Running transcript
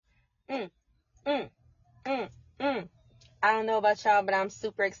Mm, mm, mm, mm. I don't know about y'all, but I'm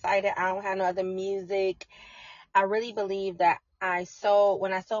super excited. I don't have no other music. I really believe that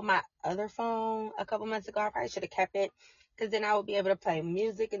when I sold my other phone a couple months ago, I probably should have kept it because then I would be able to play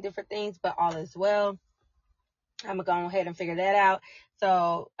music and different things, but all is well. I'm going to go ahead and figure that out.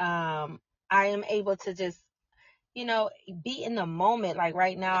 So, I am able to just be in the moment. Like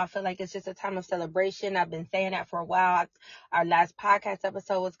right now, I feel like it's just a time of celebration. I've been saying that for a while. Our last podcast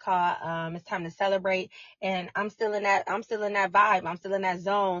episode was called It's Time to Celebrate. And I'm still in that vibe. I'm still in that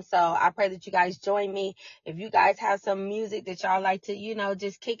zone. So I pray that you guys join me. If you guys have some music that y'all like to,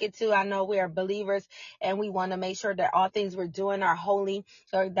 just kick it to. I know we are believers and we want to make sure that all things we're doing are holy,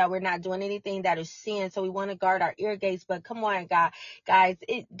 so that we're not doing anything that is sin. So we want to guard our ear gates. But come on, guys,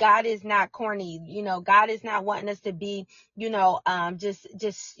 God is not corny. God is not wanting us to be,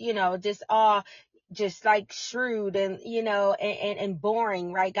 just all just like shrewd and and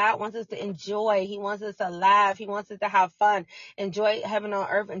boring, right? God wants us to enjoy. He wants us to laugh. He wants us to have fun, enjoy heaven on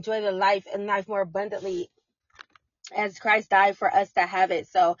earth, enjoy the life and life more abundantly as Christ died for us to have it.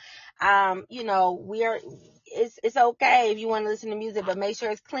 So, it's okay if you want to listen to music, but make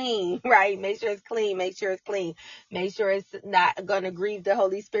sure it's clean, right? Make sure it's clean. Make sure it's clean. Make sure it's not going to grieve the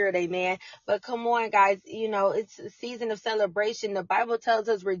Holy Spirit. Amen. But come on, guys, it's a season of celebration. The Bible tells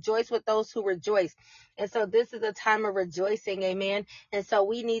us rejoice with those who rejoice. And so this is a time of rejoicing. Amen. And so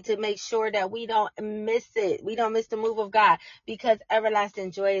we need to make sure that we don't miss it. We don't miss the move of God, because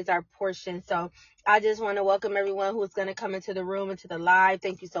everlasting joy is our portion. So I just want to welcome everyone who's going to come into the room, into the live.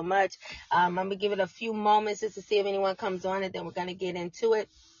 Thank you so much. I'm going to give it a few moments just to see if anyone comes on, and then we're going to get into it.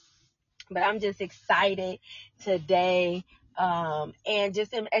 But I'm just excited today, and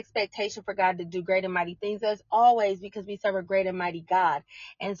just in expectation for God to do great and mighty things as always, because we serve a great and mighty God.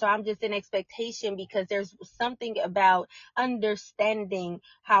 And so I'm just in expectation because there's something about understanding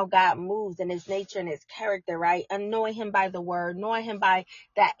how God moves and his nature and his character, right? And knowing him by the word, knowing him by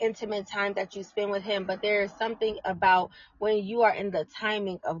that intimate time that you spend with him. But there is something about when you are in the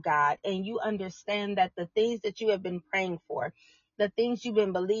timing of God and you understand that the things that you have been praying for, the things you've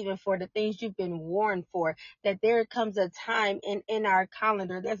been believing for, the things you've been warned for, that there comes a time in our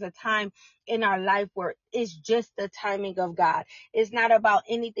calendar, there's a time in our life where it's just the timing of God. It's not about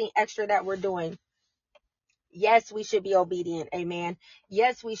anything extra that we're doing. Yes, we should be obedient. Amen.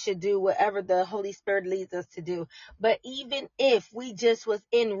 Yes, we should do whatever the Holy Spirit leads us to do. But even if we just was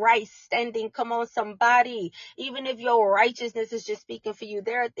in right standing, come on, somebody, even if your righteousness is just speaking for you,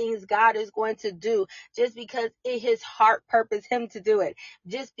 there are things God is going to do just because his heart purposed him to do it,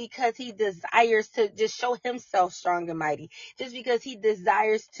 just because he desires to just show himself strong and mighty, just because he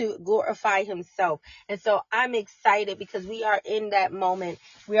desires to glorify himself. And so I'm excited because we are in that moment.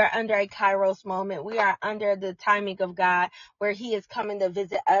 We are under a Kairos moment. We are under the timing of God, where he is coming to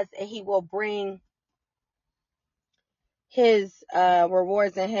visit us, and he will bring his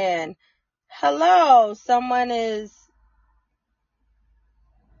rewards in hand. Hello,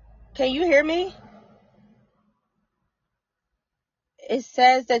 can you hear me? It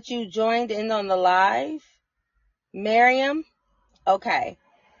says that you joined in on the live. Miriam? Okay.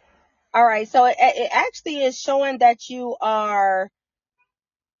 All right. So it actually is showing that you are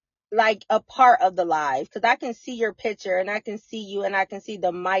like a part of the live, because I can see your picture and I can see you and I can see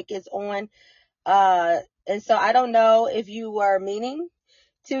the mic is on. And so I don't know if you were meaning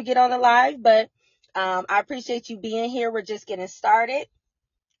to get on the live, but I appreciate you being here. We're just getting started.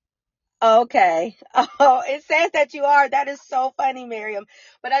 Okay. Oh, it says that you are. That is so funny, Miriam.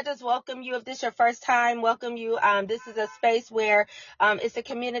 But I just welcome you. If this is your first time, welcome you. This is a space where it's a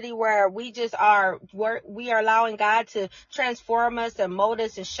community where we are allowing God to transform us and mold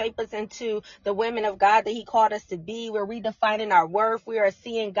us and shape us into the women of God that he called us to be. We're redefining our worth. We are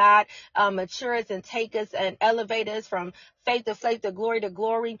seeing God mature us and take us and elevate us from faith to faith, to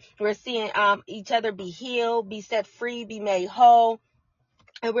glory. We're seeing each other be healed, be set free, be made whole.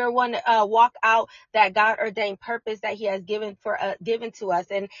 And we're one to walk out that God ordained purpose that he has given to us.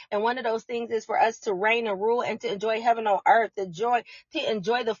 And one of those things is for us to reign and rule and to enjoy heaven on earth, to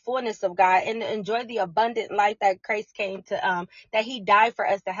enjoy the fullness of God and to enjoy the abundant life that Christ came to, that he died for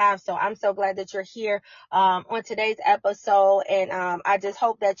us to have. So I'm so glad that you're here, on today's episode. And, I just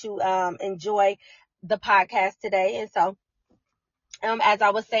hope that you, enjoy the podcast today. And so as I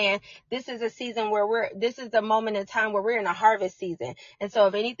was saying, this is a season where this is the moment in time where we're in a harvest season. And so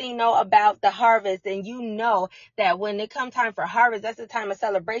if anything know about the harvest, then you know that when it comes time for harvest, that's a time of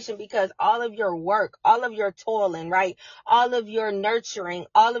celebration, because all of your work, all of your toiling, right? All of your nurturing,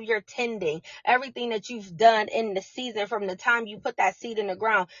 all of your tending, everything that you've done in the season from the time you put that seed in the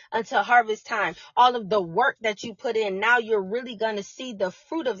ground until harvest time, all of the work that you put in, now you're really going to see the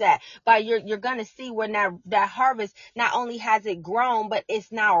fruit of that. But you're going to see when that harvest, not only has it grown, but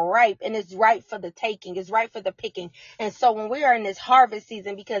it's now ripe, and it's ripe for the taking. It's ripe for the picking. And so when we are in this harvest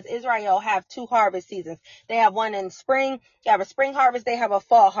season, because Israel have two harvest seasons, they have one in spring, they have a spring harvest, they have a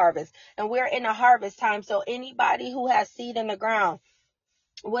fall harvest, and we're in a harvest time. So anybody who has seed in the ground,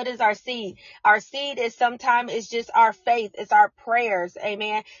 what is our seed? Our seed is sometimes it's just our faith. It's our prayers.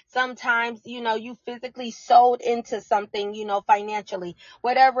 Amen. Sometimes, you physically sowed into something, financially,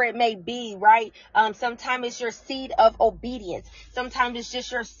 whatever it may be, right? Sometimes it's your seed of obedience. Sometimes it's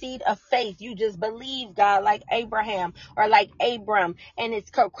just your seed of faith. You just believe God, like Abraham or like Abram, and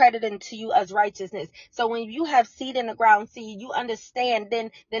it's credited to you as righteousness. So when you have seed in the ground, you understand then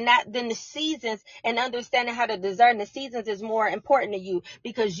the seasons, and understanding how to discern the seasons is more important to you,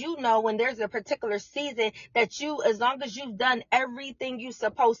 because when there's a particular season that as long as you've done everything you're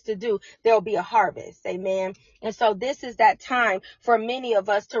supposed to do, there'll be a harvest. Amen. And so this is that time for many of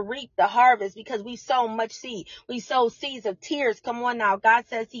us to reap the harvest, because we sow much seed. We sow seeds of tears. Come on now. God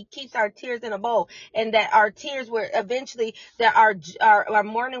says he keeps our tears in a bowl, and that our tears will eventually, that our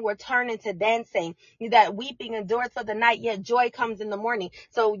mourning will turn into dancing, that weeping endures for the night, yet joy comes in the morning.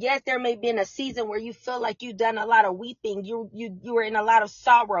 So yes, there may be in a season where you feel like you've done a lot of weeping. You were in a lot of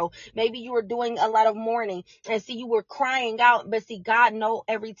sorrow. Maybe you were doing a lot of mourning, and you were crying out, but God knows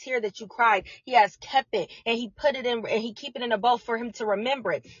every tear that you cried. He has kept it, and he put it in, and he keep it in a bowl for him to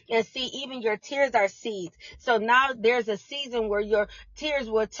remember it. And even your tears are seeds. So now there's a season where your tears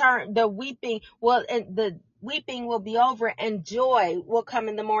will turn, the weeping will be over, and joy will come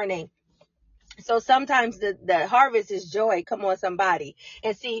in the morning. So sometimes the harvest is joy. Come on, somebody.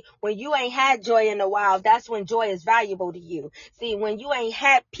 And when you ain't had joy in a while, that's when joy is valuable to you. When you ain't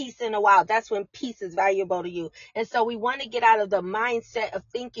had peace in a while, that's when peace is valuable to you. And so we want to get out of the mindset of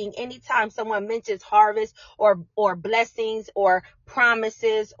thinking anytime someone mentions harvest or blessings or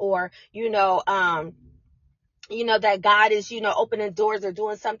promises, or, that God is, opening doors or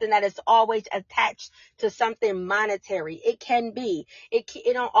doing something, that is always attached to something monetary. It can be.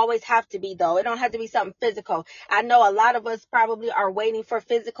 It don't always have to be, though. It don't have to be something physical. I know a lot of us probably are waiting for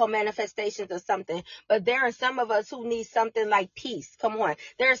physical manifestations of something, but there are some of us who need something like peace. Come on.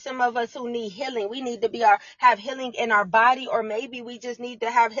 There are some of us who need healing. We need to have healing in our body, or maybe we just need to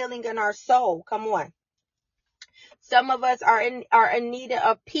have healing in our soul. Come on. Some of us are in need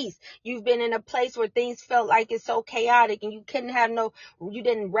of peace. You've been in a place where things felt like it's so chaotic, and you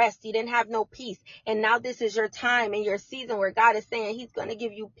didn't rest. You didn't have no peace. And now this is your time and your season where God is saying he's going to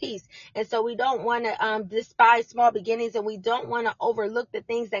give you peace. And so we don't want to despise small beginnings, and we don't want to overlook the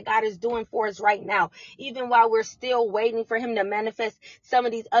things that God is doing for us right now, even while we're still waiting for him to manifest some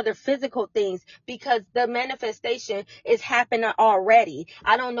of these other physical things, because the manifestation is happening already.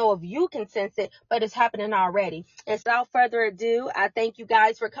 I don't know if you can sense it, but it's happening already. And without further ado, I thank you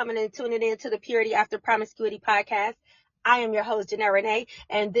guys for coming and tuning in to the Purity After Promiscuity podcast. I am your host, Janelle Renee,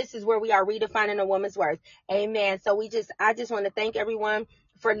 and this is where we are redefining a woman's worth. Amen. So I just want to thank everyone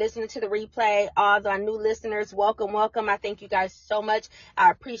for listening to the replay. All the new listeners, welcome. I thank you guys so much. I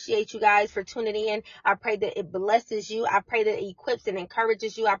appreciate you guys for tuning in. I pray that it blesses you. I pray that it equips and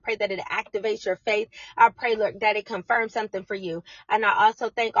encourages you. I pray that it activates your faith. I pray, Lord, that it confirms something for you. And I also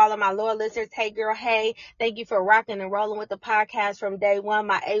thank all of my loyal listeners. Hey, girl, hey. Thank you for rocking and rolling with the podcast from day one.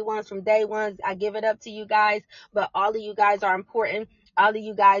 My A1s from day one. I give it up to you guys, but all of you guys are important. All of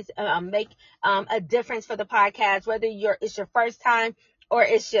you guys make a difference for the podcast, whether it's your first time or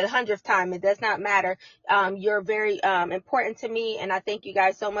it's your 100th time. It does not matter. You're very important to me, and I thank you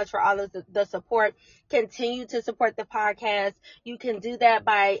guys so much for all of the support. Continue to support the podcast. You can do that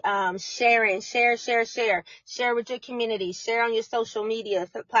by sharing. Share with your community. Share on your social media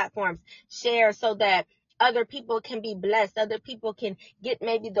platforms. Share so that other people can be blessed. Other people can get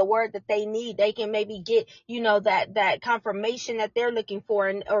maybe the word that they need. They can maybe get, that confirmation that they're looking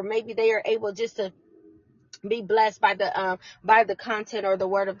for, or maybe they are able just to be blessed by the content or the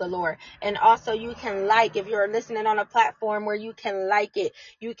word of the Lord. And also you can like, if you're listening on a platform where you can like it,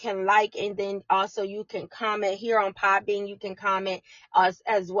 you can like, and then also you can comment here on Podbean. You can comment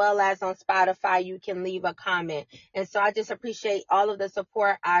as well as on Spotify. You can leave a comment. And so I just appreciate all of the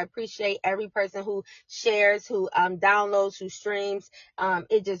support. I appreciate every person who shares, who downloads, who streams.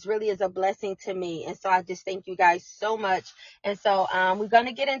 It just really is a blessing to me. And so I just thank you guys so much. And so we're going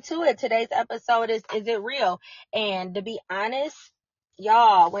to get into it. Today's episode is It Real? And to be honest,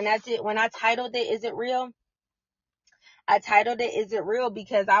 y'all, when I titled it, Is It Real? I titled it, Is It Real?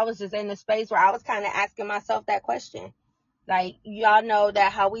 Because I was just in a space where I was kind of asking myself that question. Like, y'all know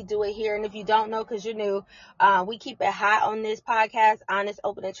that how we do it here. And if you don't know, because you're new, we keep it hot on this podcast, honest,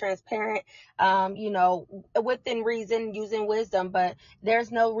 open, and transparent, within reason, using wisdom. But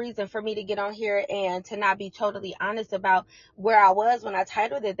there's no reason for me to get on here and to not be totally honest about where I was when I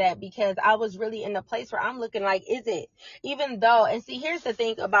titled it that, because I was really in a place where I'm looking like, is it? Even though, and see, here's the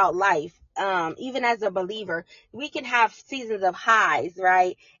thing about life. Even as a believer, we can have seasons of highs,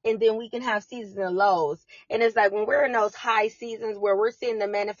 right? And then we can have seasons of lows. And it's like when we're in those high seasons where we're seeing the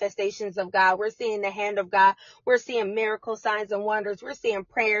manifestations of God, we're seeing the hand of God, we're seeing miracle signs and wonders, we're seeing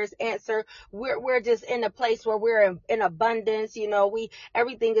prayers answer. We're just in a place where we're in abundance,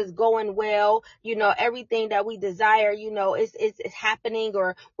 everything is going well, everything that we desire, it's happening,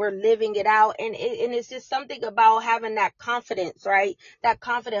 or we're living it out. And it's just something about having that confidence, right? That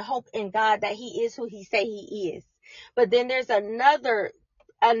confident hope in God that he is who he say he is. But then there's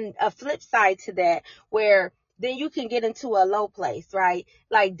a flip side to that, where then you can get into a low place, right?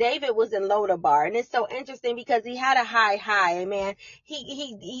 Like David was in Lodabar, and it's so interesting because he had a high, man.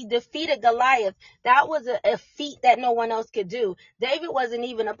 He defeated Goliath. That was a feat that no one else could do. David wasn't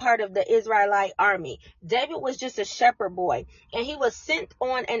even a part of the Israelite army. David was just a shepherd boy, and he was sent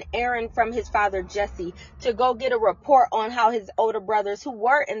on an errand from his father Jesse to go get a report on how his older brothers who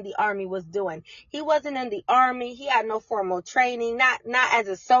were in the army was doing. He wasn't in the army. He had no formal training, not as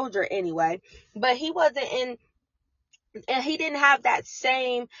a soldier anyway, but he wasn't in, and he didn't have that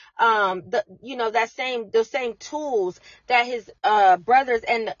same the same tools that his brothers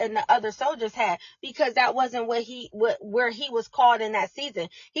and the other soldiers had, because that wasn't where he was called in that season.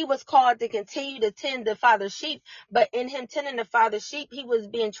 He was called to continue to tend the father's sheep, but in him tending the father's sheep, he was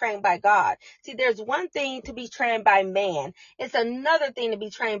being trained by God. See, there's one thing to be trained by man, it's another thing to be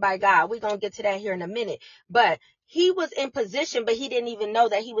trained by God. We're gonna get to that here in a minute. But he was in position, but he didn't even know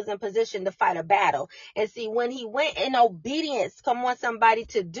that he was in position to fight a battle. And see, when he went in obedience, come on somebody,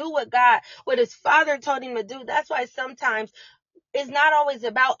 to do what his father told him to do. That's why sometimes it's not always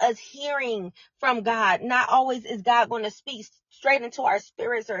about us hearing from God. Not always is God going to speak straight into our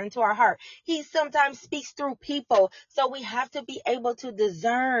spirits or into our heart. He sometimes speaks through people. So we have to be able to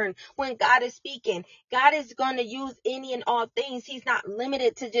discern when God is speaking. God is going to use any and all things. He's not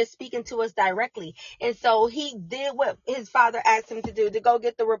limited to just speaking to us directly. And so he did what his father asked him to do, to go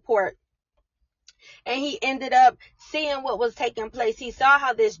get the report. And he ended up seeing what was taking place. He saw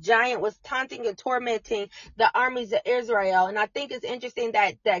how this giant was taunting and tormenting the armies of Israel. And I think it's interesting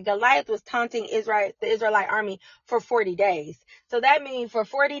that Goliath was taunting the Israelite army for 40 days. So that means for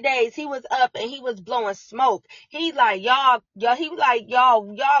 40 days, he was up and he was blowing smoke. He like, y'all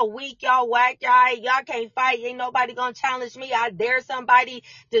weak, y'all whack, y'all can't fight. Ain't nobody gonna challenge me. I dare somebody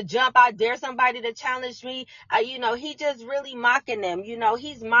to jump. I dare somebody to challenge me. He just really mocking them.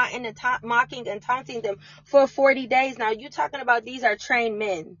 He's mocking and taunting them for 40 days. Now, you talking about these are trained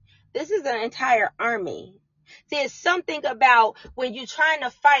men. This is an entire army. There's something about when you're trying to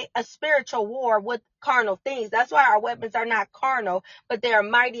fight a spiritual war with carnal things. That's why our weapons are not carnal, but they are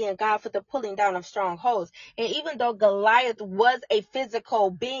mighty in God for the pulling down of strongholds. And even though Goliath was a physical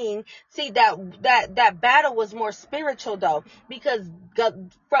being, see that battle was more spiritual though, because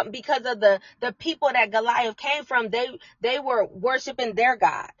of the people that Goliath came from, they were worshiping their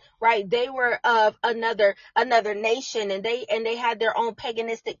God, right? They were of another nation, and they had their own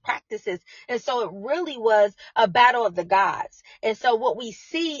paganistic practices. And so it really was a battle of the gods. And so what we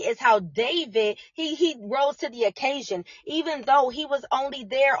see is how David, he rose to the occasion. Even though he was only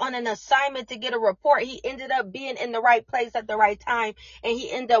there on an assignment to get a report, he ended up being in the right place at the right time, and he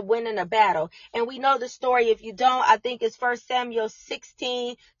ended up winning a battle. And we know the story. If you don't, I think it's 1 Samuel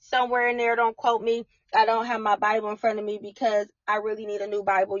 16, somewhere in there. Don't quote me. I don't have my Bible in front of me because I really need a new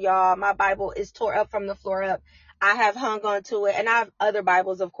Bible, y'all. My Bible is tore up from the floor up. I have hung on to it, and I have other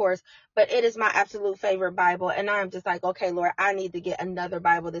Bibles, of course, but it is my absolute favorite Bible. And I'm just like, okay, Lord, I need to get another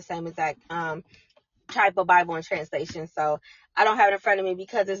Bible the same exact type of Bible and translation. So I don't have it in front of me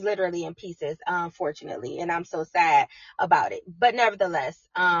because it's literally in pieces, unfortunately, and I'm so sad about it. But nevertheless,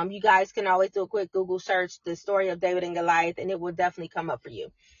 you guys can always do a quick Google search, the story of David and Goliath, and it will definitely come up for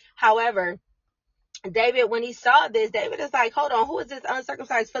you. However, David, when he saw this, David is like, hold on, who is this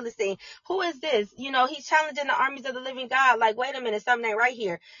uncircumcised Philistine? Who is this? He's challenging the armies of the living God. Like, wait a minute, something ain't right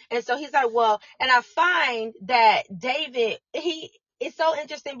here. And so he's like, well, and I find that David, it's so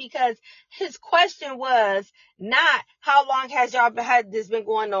interesting because his question was not how long has y'all had this been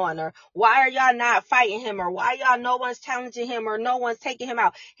going on, or why are y'all not fighting him, or why y'all no one's challenging him, or no one's taking him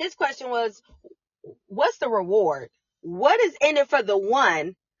out. His question was, what's the reward? What is in it for the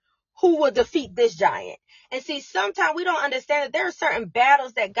one who will defeat this giant? And see, sometimes we don't understand that there are certain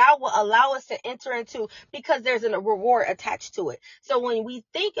battles that God will allow us to enter into because there's a reward attached to it. So when we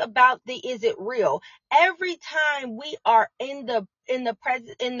think about is it real? Every time we are in the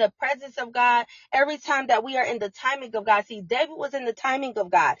presence of God, every time that we are in the timing of God. See, David was in the timing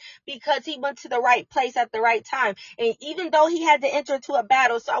of God because he went to the right place at the right time. And even though he had to enter into a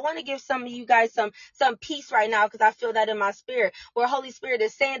battle, so I want to give some of you guys some peace right now, because I feel that in my spirit, where Holy Spirit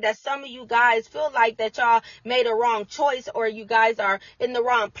is saying that some of you guys feel like that y'all made a wrong choice, or you guys are in the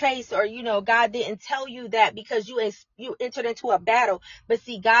wrong place, or God didn't tell you that because you entered into a battle. But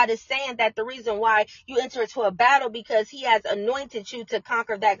see, God is saying that the reason why you enter into a battle because he has anointed you to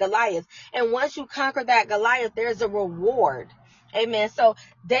conquer that Goliath. And once you conquer that Goliath, there's a reward. Amen. So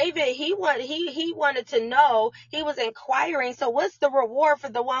David, he wanted to know, he was inquiring, so what's the reward for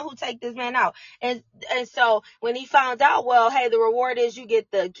the one who take this man out? And so when he found out, well, hey, the reward is you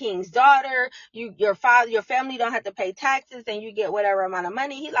get the king's daughter, your family don't have to pay taxes, and you get whatever amount of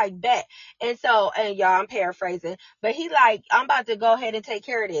money. He like, bet. And so, and y'all, I'm paraphrasing, but he like, I'm about to go ahead and take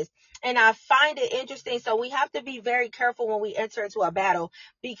care of this. And I find it interesting. So we have to be very careful when we enter into a battle,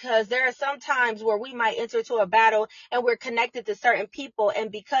 because there are some times where we might enter into a battle and we're connected to certain people,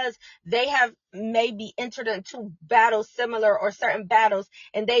 and because they have maybe entered into battles similar, or certain battles,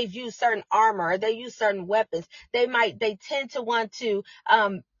 and they've used certain armor, or they use certain weapons, they tend to want to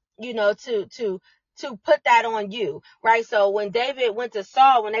to put that on you, right? So when David went to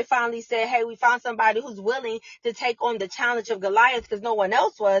Saul, when they finally said, hey, we found somebody who's willing to take on the challenge of Goliath because no one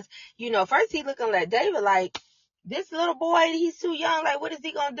else was, first he looking at David like, this little boy, he's too young. Like, what is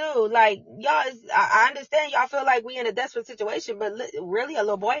he gonna do? Like, y'all, I understand y'all feel like we in a desperate situation, but really, a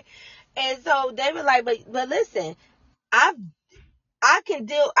little boy. And so David like, but listen, I can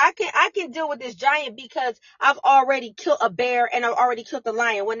deal with this giant because I've already killed a bear and I've already killed a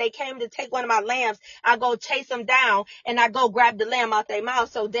lion. When they came to take one of my lambs, I go chase them down and I go grab the lamb out their mouth.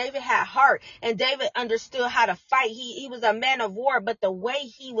 So David had heart, and David understood how to fight. He was a man of war, but the way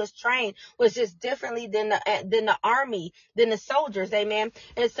he was trained was just differently than the army, than the soldiers. Amen.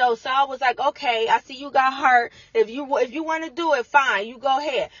 And so Saul was like, okay, I see you got heart. If you want to do it, fine, you go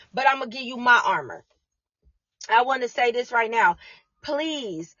ahead, but I'm gonna give you my armor. I want to say this right now.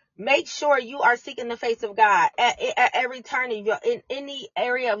 Please make sure you are seeking the face of God at every turn in any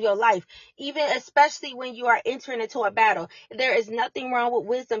area of your life, even especially when you are entering into a battle. There is nothing wrong with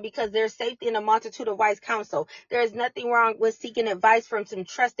wisdom, because there's safety in a multitude of wise counsel. There is nothing wrong with seeking advice from some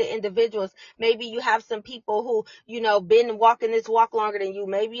trusted individuals. Maybe you have some people who, been walking this walk longer than you.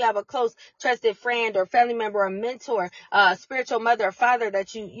 Maybe you have a close trusted friend or family member or mentor, spiritual mother or father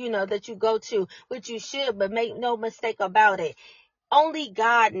that you go to, which you should, but make no mistake about it. Only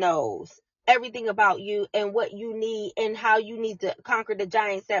God knows everything about you and what you need and how you need to conquer the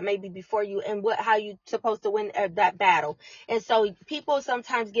giants that may be before you, and how you supposed to win that battle. And so people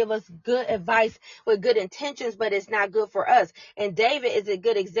sometimes give us good advice with good intentions, but it's not good for us. And David is a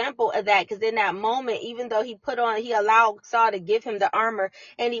good example of that, because in that moment, even though he allowed Saul to give him the armor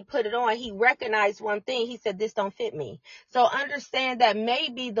and he put it on, he recognized one thing. He said, this don't fit me. So understand that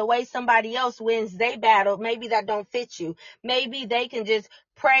maybe the way somebody else wins their battle, maybe that don't fit you. Maybe they can just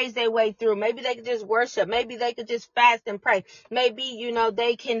praise their way through. Maybe they could just worship. Maybe they could just fast and pray. Maybe,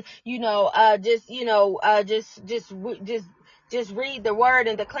 they can, just read the word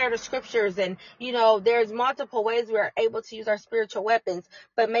and declare the scriptures. And, there's multiple ways we're able to use our spiritual weapons,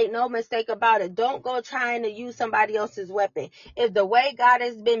 but make no mistake about it. Don't go trying to use somebody else's weapon. If the way God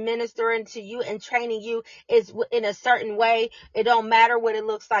has been ministering to you and training you is in a certain way, it don't matter what it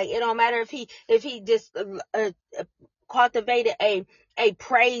looks like. It don't matter if he just cultivated a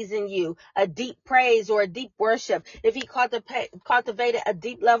praise in you, a deep praise or a deep worship. If he cultivated a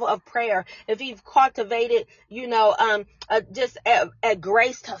deep level of prayer, if he cultivated, just a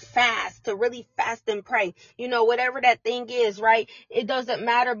grace to fast, to really fast and pray, whatever that thing is, right? It doesn't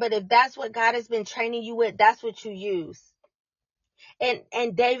matter. But if that's what God has been training you with, that's what you use.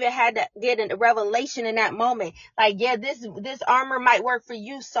 And David had to get a revelation in that moment. Like, yeah, this armor might work for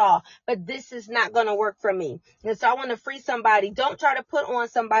you, Saul, but this is not going to work for me. And so I want to free somebody. Don't try to put on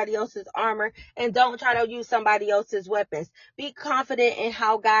somebody else's armor, and don't try to use somebody else's weapons. Be confident in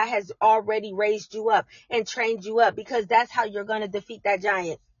how God has already raised you up and trained you up, because that's how you're going to defeat that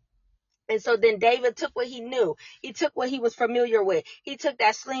giant. And so then David took what he knew. He took what he was familiar with. He took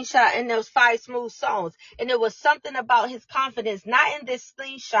that slingshot and those 5 smooth stones. And there was something about his confidence, not in this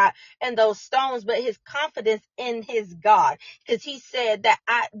slingshot and those stones, but his confidence in his God. Because he said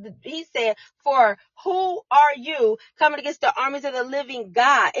for who are you coming against the armies of the living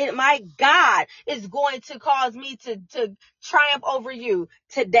God? And my God is going to cause me to triumph over you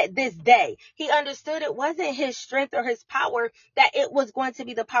this day. He understood it wasn't his strength or his power, that it was going to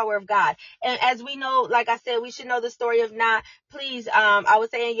be the power of God. And as we know, like I said, we should know the story of Nah. Please, I would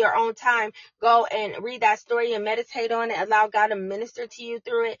say in your own time, go and read that story and meditate on it. Allow God to minister to you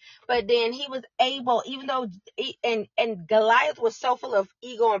through it. But then he was able, even though, and Goliath was so full of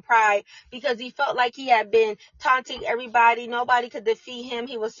ego and pride, because he felt like he had been taunting everybody. Nobody could defeat him.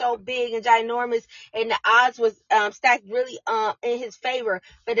 He was so big and ginormous, and the odds was stacked really in his favor.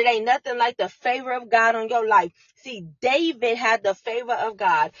 But it ain't nothing like the favor of God on your life. See, David had the favor of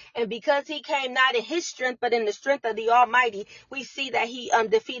God, and because he came not in his strength, but in the strength of the Almighty, we see that he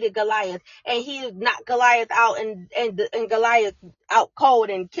defeated Goliath, and he knocked Goliath out, and Goliath out cold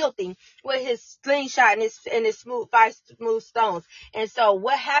and killed him with his slingshot and his 5 smooth stones. And so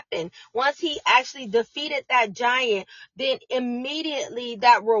what happened once he actually defeated that giant? Then immediately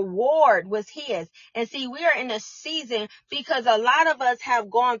that reward was his. And see, we are in a season, because a lot of us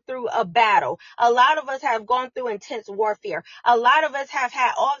have gone through a battle. A lot of us have gone through intense warfare. A lot of us have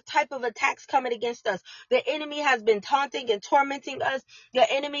had all type of attacks coming against us. The enemy has been taunting and tormenting us. The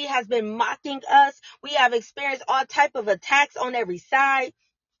enemy has been mocking us. We have experienced all type of attacks on every side.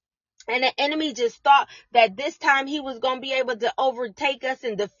 And the enemy just thought that this time he was going to be able to overtake us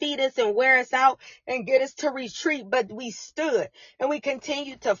and defeat us and wear us out and get us to retreat. But we stood and we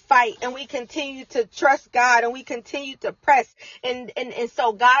continued to fight, and we continued to trust God, and we continued to press. And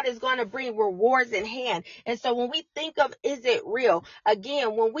so God is going to bring rewards in hand. And so when we think of, is it real?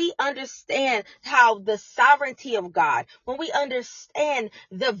 Again, when we understand how the sovereignty of God, when we understand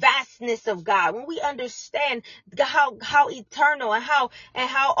the vastness of God, when we understand how eternal and how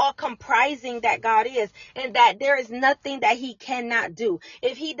all comprising that God is, and that there is nothing that he cannot do.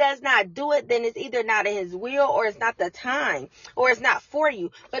 If he does not do it, then it's either not in his will, or it's not the time, or it's not for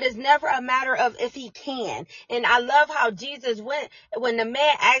you. But it's never a matter of if he can. And I love how Jesus went, when the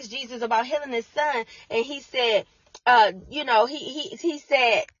man asked Jesus about healing his son, and he said, he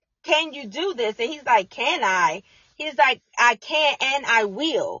said, can you do this? And he's like, can I? He's like, I can and I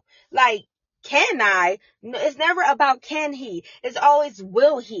will. Like, can I? It's never about can he. It's always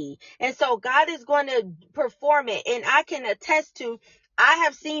will he. And so God is going to perform it. And I can attest to, I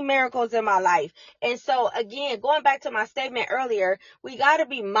have seen miracles in my life. And so again, going back to my statement earlier, we got to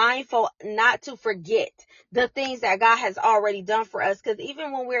be mindful not to forget the things that God has already done for us. Because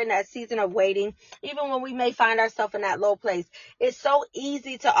even when we're in that season of waiting, even when we may find ourselves in that low place, it's so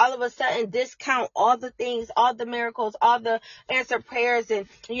easy to all of a sudden discount all the things, all the miracles, all the answered prayers, and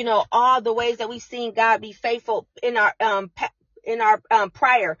all the ways that we've seen God be faithful in our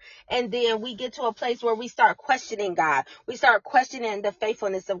prior. And then we get to a place where we start questioning God. We start questioning the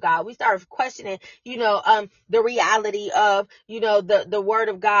faithfulness of God. We start questioning, the reality of, the word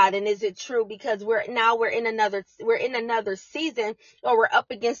of God. And is it true? Because we're in another season, or we're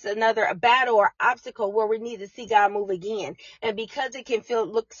up against another battle or obstacle where we need to see God move again. And because it can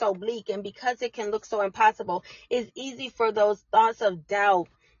look so bleak, and because it can look so impossible, it's easy for those thoughts of doubt,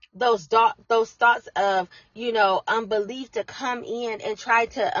 those thoughts of, unbelief to come in and try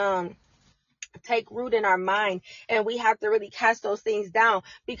to take root in our mind. And we have to really cast those things down,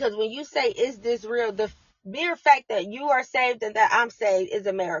 because when you say, is this real? The mere fact that you are saved and that I'm saved is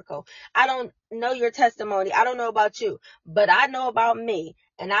a miracle. I don't know your testimony. I don't know about you, but I know about me.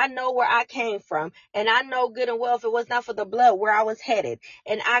 And I know where I came from. And I know good and well, if it was not for the blood, where I was headed.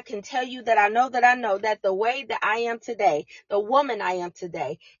 And I can tell you that I know that the way that I am today, the woman I am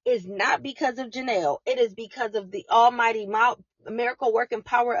today, is not because of Janelle. It is because of the almighty miracle working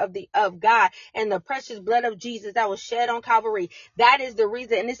power of God and the precious blood of Jesus that was shed on Calvary. That is the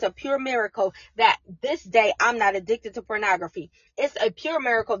reason. And it's a pure miracle that this day I'm not addicted to pornography. It's a pure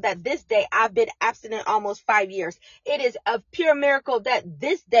miracle that this day I've been abstinent almost 5 years. It is a pure miracle that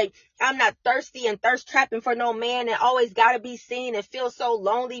this day I'm not thirsty and thirst trapping for no man and always got to be seen and feel so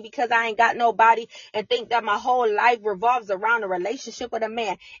lonely because I ain't got nobody and think that my whole life revolves around a relationship with a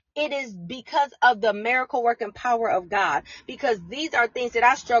man. It is because of the miracle working power of God. Because because these are things that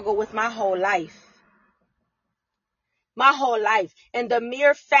I struggle with my whole life. My whole life. And the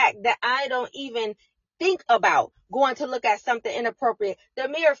mere fact that I don't even think about going to look at something inappropriate, the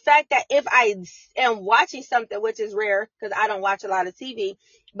mere fact that if I am watching something, which is rare because I don't watch a lot of TV,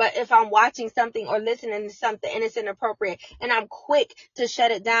 but if I'm watching something or listening to something and it's inappropriate, and I'm quick to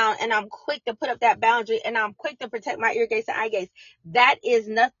shut it down, and I'm quick to put up that boundary, and I'm quick to protect my ear gates and eye gates, that is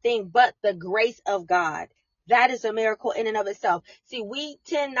nothing but the grace of God. That is a miracle in and of itself. See, we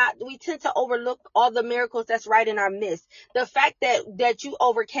tend to overlook all the miracles that's right in our midst. The fact that you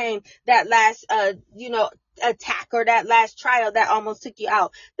overcame that last, attack or that last trial that almost took you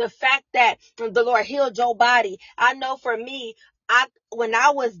out. The fact that the Lord healed your body. I know for me, when I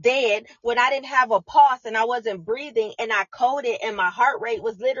was dead, when I didn't have a pulse and I wasn't breathing and I coded and my heart rate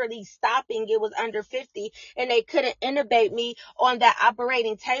was literally stopping, it was under 50, and they couldn't intubate me on that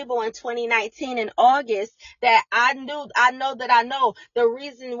operating table in 2019 in August, that I know the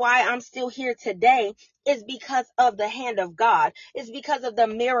reason why I'm still here today is because of the hand of God. It's because of the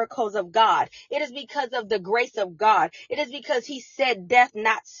miracles of God. It is because of the grace of God. It is because he said, death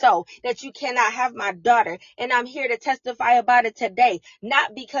not so, that you cannot have my daughter. And I'm here to testify about it today,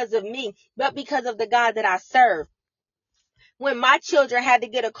 not because of me, but because of the God that I serve. When my children had to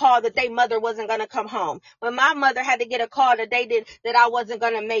get a call that their mother wasn't going to come home. When my mother had to get a call that I wasn't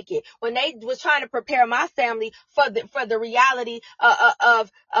going to make it. When they was trying to prepare my family for the reality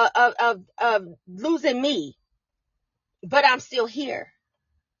of losing me. But I'm still here.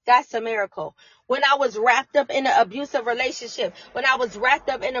 That's a miracle. When I was wrapped up in an abusive relationship, when I was wrapped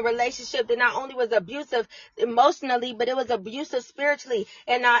up in a relationship that not only was abusive emotionally, but it was abusive spiritually,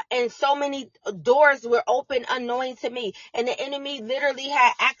 and so many doors were open unknowing to me, and the enemy literally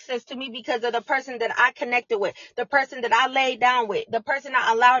had access to me because of the person that I connected with, the person that I laid down with, the person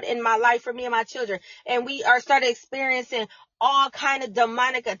I allowed in my life for me and my children, and we started experiencing all kind of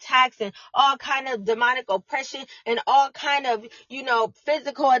demonic attacks and all kind of demonic oppression and all kind of,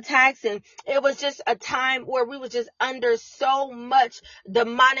 physical attacks. And it was just a time where we were just under so much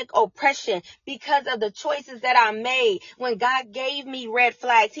demonic oppression because of the choices that I made. When God gave me red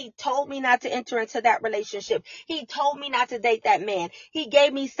flags, he told me not to enter into that relationship. He told me not to date that man. He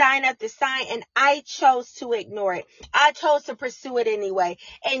gave me sign after sign, and I chose to ignore it. I chose to pursue it anyway.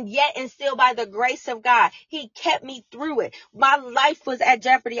 And yet, and still by the grace of God, he kept me through it. My life was at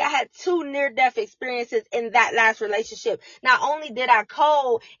jeopardy. I had 2 near-death experiences in that last relationship. Not only did I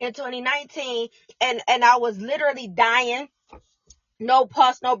code in 2019 and I was literally dying, no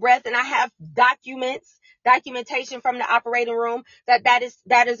pulse, no breath, and I have documentation from the operating room that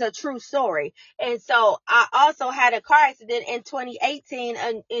is a true story. And so I also had a car accident in 2018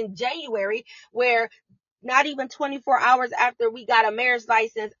 in January, where not even 24 hours after we got a marriage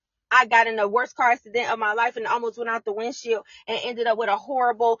license, I got in the worst car accident of my life and almost went out the windshield and ended up with a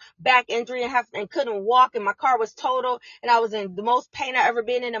horrible back injury and couldn't walk, and my car was totaled, and I was in the most pain I've ever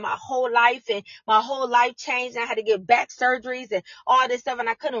been in my whole life, and my whole life changed, and I had to get back surgeries and all this stuff, and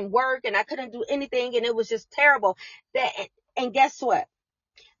I couldn't work and I couldn't do anything, and it was just terrible. And guess what?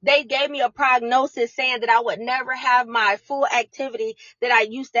 They gave me a prognosis saying that I would never have my full activity that I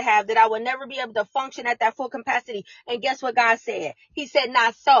used to have, that I would never be able to function at that full capacity. And guess what God said? He said,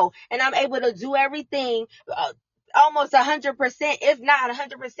 not so. And I'm able to do everything almost 100%, if not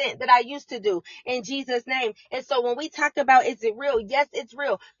 100%, that I used to do in Jesus' name. And so when we talk about, is it real? Yes, it's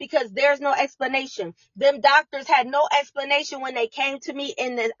real, because there's no explanation. Them doctors had no explanation when they came to me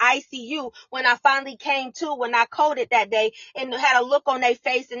in the ICU, when I finally came to, when I coded that day, and had a look on their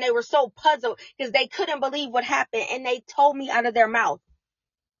face, and they were so puzzled because they couldn't believe what happened. And they told me out of their mouth,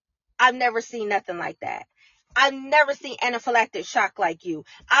 I've never seen nothing like that. I've never seen anaphylactic shock like you.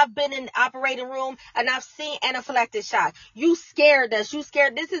 I've been in the operating room and I've seen anaphylactic shock. You scared us.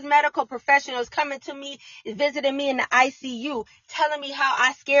 This is medical professionals coming to me, visiting me in the ICU, telling me how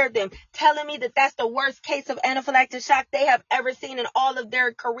I scared them, telling me that that's the worst case of anaphylactic shock they have ever seen in all of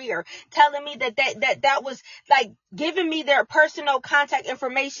their career, telling me that was like giving me their personal contact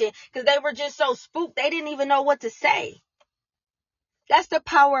information because they were just so spooked. They didn't even know what to say. That's the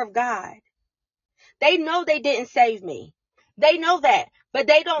power of God. They know they didn't save me. They know that, but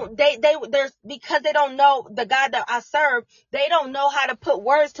because they don't know the God that I serve, they don't know how to put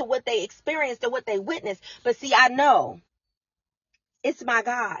words to what they experienced and what they witnessed. But see, I know it's my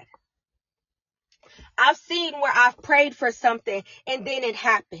God. I've seen where I've prayed for something and then it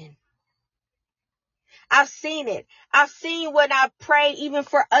happened. I've seen it. I've seen when I pray even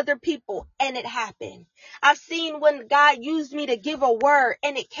for other people and it happened. I've seen when God used me to give a word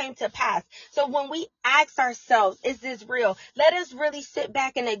and it came to pass. So when we ask ourselves, is this real? Let us really sit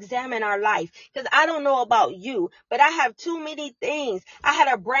back and examine our life. Because I don't know about you, but I have too many things. I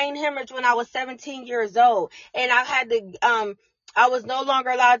had a brain hemorrhage when I was 17 years old, and I had to, I was no longer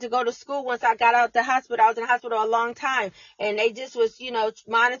allowed to go to school once I got out the hospital. I was in the hospital a long time, and they just was,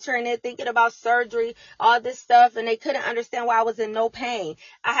 monitoring it, thinking about surgery, all this stuff, and they couldn't understand why I was in no pain.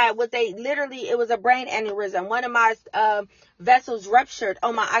 I had it was a brain aneurysm. One of my vessels ruptured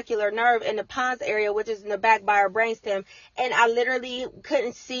on my ocular nerve in the pons area, which is in the back by our brainstem, and I literally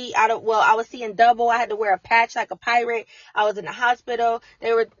couldn't see I was seeing double. I had to wear a patch like a pirate. I was in the hospital.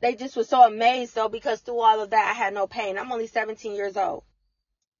 They just were so amazed though, because through all of that I had no pain. I'm only 17 years old.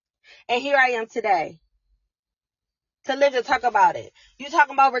 And here I am today to live to talk about it. You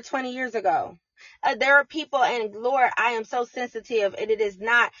talking about over 20 years ago. There are people, and Lord, I am so sensitive, and it is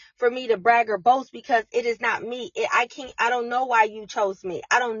not for me to brag or boast, because it is not me. I don't know why you chose me.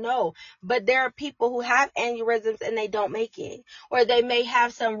 I don't know. But there are people who have aneurysms and they don't make it, or they may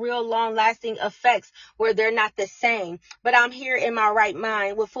have some real long lasting effects where they're not the same. But I'm here in my right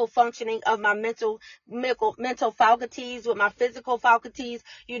mind with full functioning of my mental faculties, with my physical faculties,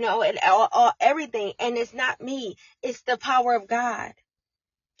 and everything. And it's not me. It's the power of God.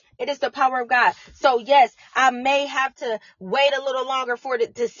 It is the power of God. So yes, I may have to wait a little longer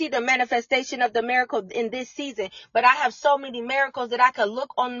to see the manifestation of the miracle in this season. But I have so many miracles that I could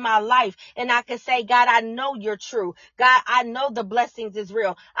look on my life and I could say, God, I know you're true. God, I know the blessings is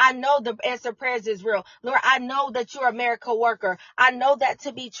real. I know the answer prayers is real. Lord, I know that you're a miracle worker. I know that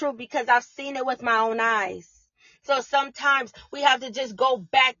to be true because I've seen it with my own eyes. So sometimes we have to just go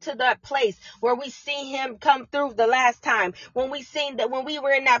back to that place where we see him come through the last time. When we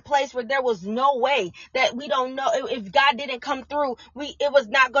were in that place where there was no way, that we don't know if God didn't come through, it was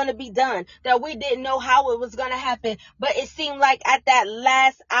not going to be done, that we didn't know how it was going to happen. But it seemed like at that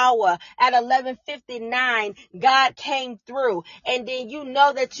last hour at 11:59, God came through. And then you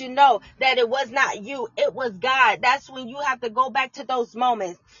know that it was not you, it was God. That's when you have to go back to those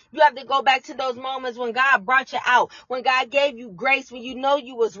moments. You have to go back to those moments when God brought you out, when God gave you grace when you know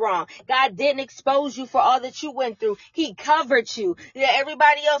you was wrong. God didn't expose you for all that you went through. He covered you. Yeah,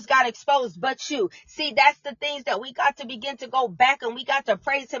 everybody else got exposed but you. See, that's the things that we got to begin to go back, and we got to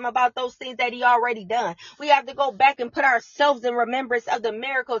praise him about those things that he already done. We have to go back and put ourselves in remembrance of the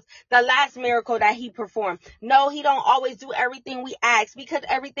miracles, the last miracle that he performed. No, he don't always do everything we ask, because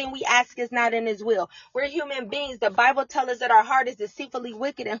everything we ask is not in his will. We're human beings. The Bible tells us that our heart is deceitfully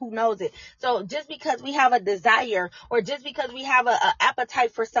wicked, and who knows it? So just because we have a desire, or just because we have an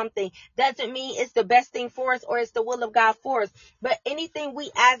appetite for something, doesn't mean it's the best thing for us or it's the will of God for us. But anything we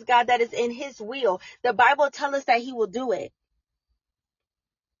ask God that is in his will, the Bible tells us that he will do it.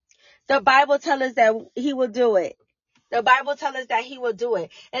 The Bible tells us that he will do it. The Bible tells us that he will do it.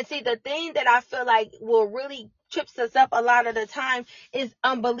 And see, the thing that I feel like will really trips us up a lot of the time is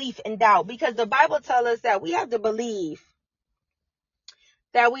unbelief and doubt, because the Bible tells us that we have to believe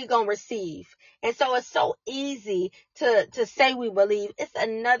that we're going to receive. And so it's so easy to say we believe. It's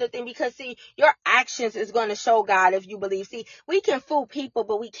another thing, because see, your actions is going to show God if you believe. See, we can fool people,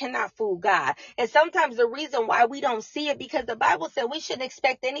 but we cannot fool God. And sometimes the reason why we don't see it, because the Bible said we shouldn't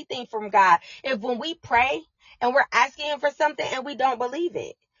expect anything from God if when we pray and we're asking him for something and we don't believe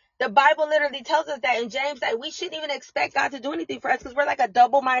it. The Bible literally tells us that in James, that we shouldn't even expect God to do anything for us, because we're like a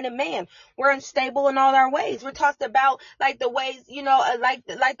double-minded man. We're unstable in all our ways. We're tossed about like the waves,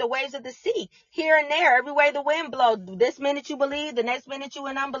 like the waves of the sea, here and there, every way the wind blows. This minute you believe, the next minute you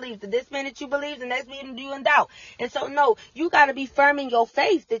in unbelief. This minute you believe, the next minute you in doubt. And so, no, you got to be firm in your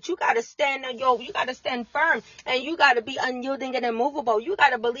faith, that you got to stand you got to stand firm, and you got to be unyielding and immovable. You got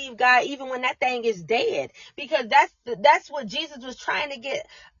to believe God even when that thing is dead, because that's what Jesus was trying to get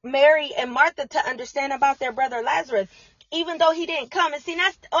Mary and Martha to understand about their brother Lazarus. Even though he didn't come. And see,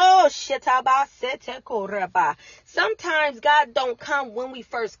 that's, sometimes God don't come when we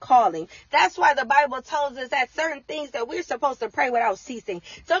first call him. That's why the Bible tells us that certain things that we're supposed to pray without ceasing.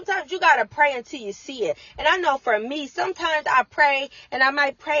 Sometimes you got to pray until you see it. And I know for me, sometimes I pray and I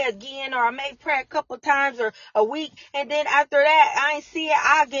might pray again, or I may pray a couple times or a week. And then after that, I ain't see it.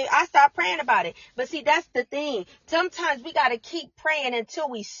 I start praying about it. But see, that's the thing. Sometimes we got to keep praying until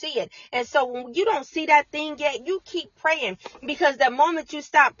we see it. And so when you don't see that thing yet, you keep praying. Because the moment you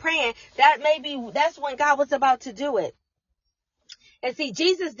stop praying, that's when God was about to do it. And see,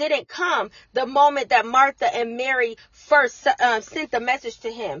 Jesus didn't come the moment that Martha and Mary first sent the message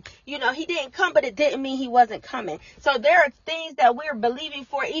to him. You know, he didn't come, but it didn't mean he wasn't coming. So there are things that we're believing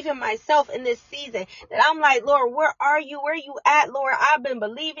for, even myself in this season, that I'm like, Lord, where are you? Where are you at, Lord? I've been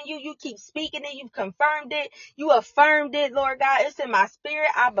believing you. You keep speaking it. You've confirmed it. You affirmed it, Lord God. It's in my spirit.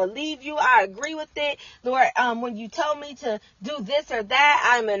 I believe you. I agree with it. Lord, when you told me to do this or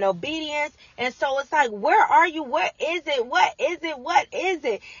that, I'm in obedience. And so it's like, where are you? What is it? What is it? What is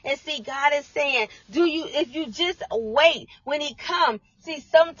it? And see, God is saying, if you just wait when he comes, see,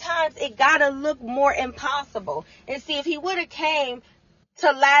 sometimes it gotta look more impossible. And see, if he would have came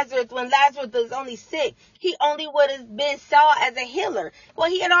to Lazarus when Lazarus was only sick, he only would have been saw as a healer. Well,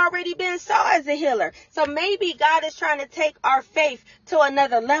 he had already been saw as a healer. So maybe God is trying to take our faith to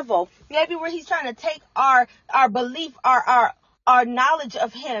another level. Maybe where he's trying to take our belief, our knowledge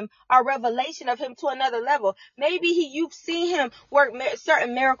of him, our revelation of him to another level. Maybe you've seen him work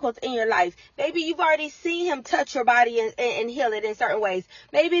certain miracles in your life. Maybe you've already seen him touch your body and heal it in certain ways.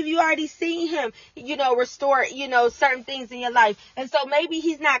 Maybe you already seen him, restore, certain things in your life. And so maybe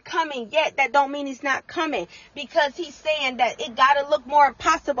he's not coming yet. That don't mean he's not coming, because he's saying that it got to look more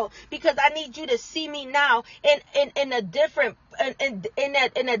impossible, because I need you to see me now in a different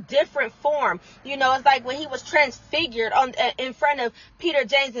in a different form. It's like when he was transfigured in front of Peter,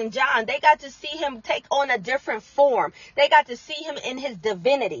 James, and John. They got to see him take on a different form. They got to see him in his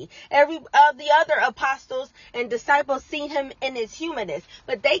divinity. Every of the other apostles and disciples seen him in his humanness,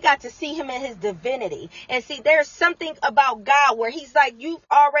 but they got to see him in his divinity. And see, there's something about God where he's like, you've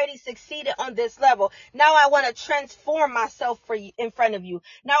already succeeded on this level. Now I want to transform myself for you, in front of you.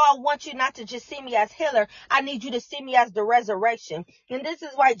 Now I want you not to just see me as healer. I need you to see me as the resurrection. And this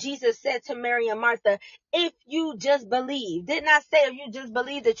is why Jesus said to Mary and Martha, if you just believe. Did not say if you just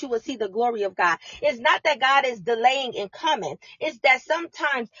believe that you will see the glory of God. It's not that God is delaying in coming. It's that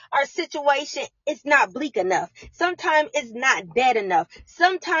sometimes our situation is not bleak enough. Sometimes it's not dead enough.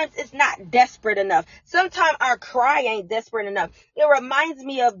 Sometimes it's not desperate enough. Sometimes our cry ain't desperate enough. It reminds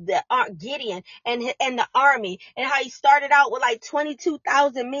me of the Gideon and the army, and how he started out with like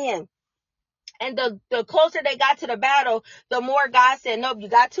 22,000 men. And the closer they got to the battle, the more God said, nope, you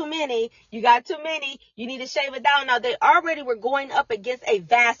got too many. You got too many. You need to shave it down. Now, they already were going up against a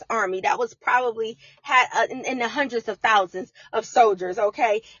vast army that was probably had in the hundreds of thousands of soldiers,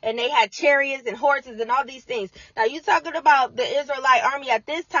 okay? And they had chariots and horses and all these things. Now, you're talking about the Israelite army at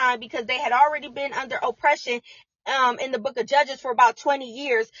this time, because they had already been under oppression in the book of Judges for about 20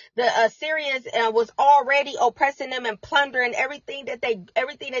 years. The Assyrians was already oppressing them and plundering everything that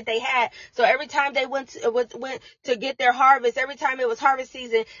they had. So every time they went to get their harvest, every time it was harvest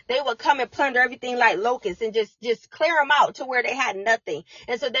season, they would come and plunder everything like locusts and just clear them out to where they had nothing.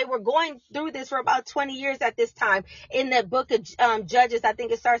 And so they were going through this for about 20 years at this time. In the book of Judges, I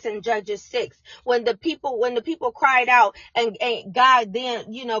think it starts in Judges 6, when the people cried out, and God then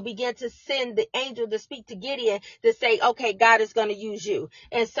began to send the angel to speak to Gideon, to say, okay, God is going to use you.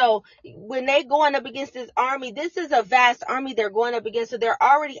 And so when they going up against this army, this is a vast army they're going up against. So they're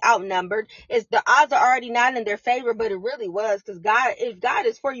already outnumbered. The odds are already not in their favor, but it really was, because if God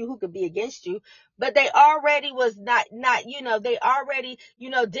is for you, who could be against you? But they already was not, they already,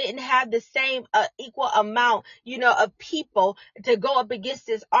 didn't have the same equal amount, of people to go up against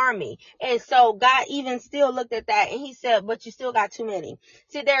this army. And so God even still looked at that and he said, but you still got too many.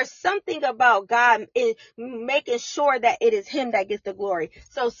 See, there's something about God in making sure that it is him that gets the glory.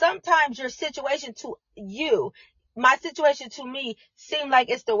 So sometimes your situation to you, my situation to me, seem like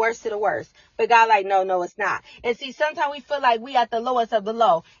it's the worst of the worst. But God like, no, it's not. And see, sometimes we feel like we at the lowest of the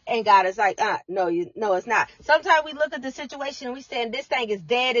low. And God is like, no, it's not. Sometimes we look at the situation and we saying this thing is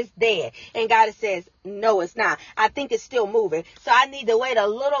dead, it's dead. And God says, no, it's not. I think it's still moving. So I need to wait a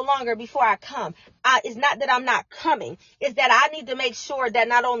little longer before I come. It's not that I'm not coming. It's that I need to make sure that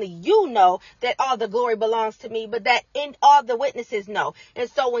not only you know that all the glory belongs to me, but that all the witnesses know. And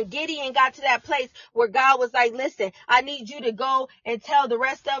so when Gideon got to that place where God was like, listen, I need you to go and tell the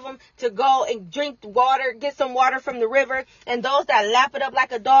rest of them to go and drink water, get some water from the river. And those that lap it up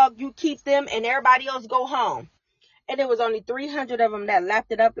like a dog, you keep them, and everybody else go home. And there was only 300 of them that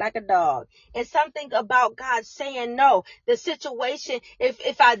lapped it up like a dog. And something about God saying no. The situation,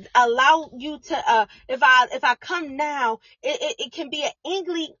 if I allow you to, if I come now, it can be an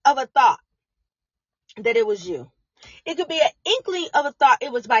inkling of a thought that it was you. It could be an inkling of a thought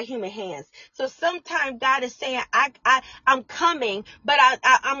it was by human hands. So sometimes God is saying, I'm coming, but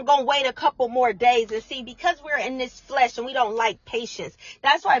I'm going to wait a couple more days. And see, because we're in this flesh and we don't like patience.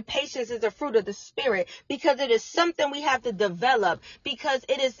 That's why patience is a fruit of the spirit, because it is something we have to develop, because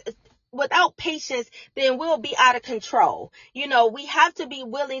it is without patience, then we'll be out of control. We have to be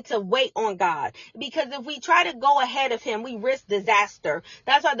willing to wait on God, because if we try to go ahead of him, we risk disaster.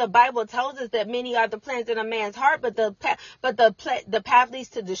 That's why the Bible tells us that many are the plans in a man's heart, but the path leads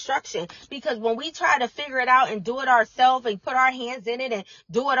to destruction. Because when we try to figure it out and do it ourselves and put our hands in it and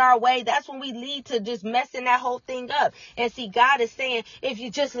do it our way, that's when we lead to just messing that whole thing up. And see, God is saying, if you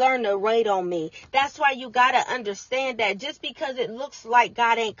just learn to wait on me. That's why you got to understand that just because it looks like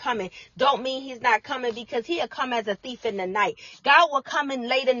God ain't coming, don't mean he's not coming, because he'll come as a thief in the night. God will come in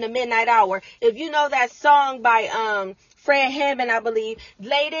late in the midnight hour. If you know that song by Fred Hammond, I believe,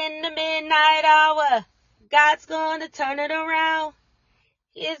 late in the midnight hour, God's gonna turn it around.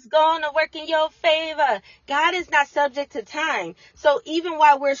 It's going to work in your favor. God is not subject to time. So even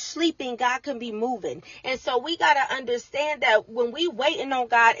while we're sleeping, God can be moving. And so we got to understand that when we waiting on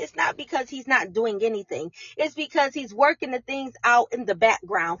God, it's not because he's not doing anything. It's because he's working the things out in the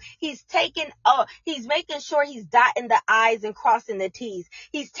background. He's making sure he's dotting the I's and crossing the T's.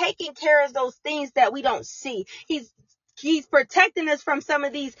 He's taking care of those things that we don't see. He's protecting us from some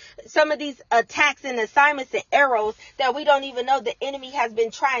of these attacks and assignments and arrows that we don't even know the enemy has been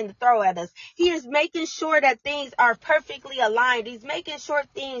trying to throw at us. He is making sure that things are perfectly aligned. He's making sure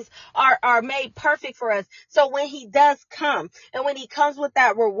things are made perfect for us. So when he does come, and when he comes with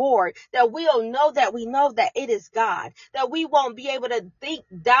that reward, that we'll know that we know that it is God, that we won't be able to think,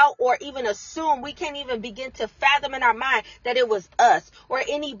 doubt, or even assume. We can't even begin to fathom in our mind that it was us or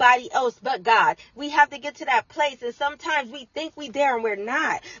anybody else but God. We have to get to that place. And sometimes we think we there and we're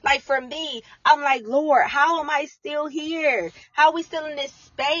not. Like for me, I'm like, Lord, how am I still here? How are we still in this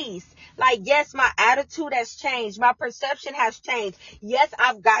space? Like, yes, my attitude has changed. My perception has changed. Yes,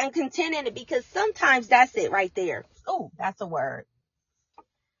 I've gotten content in it, because sometimes that's it right there. Oh, that's a word.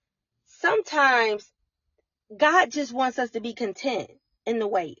 Sometimes God just wants us to be content in the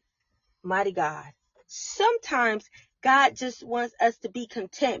wait. Mighty God. Sometimes God just wants us to be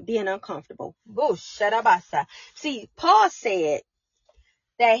content being uncomfortable. Oh, shadabasa. See, Paul said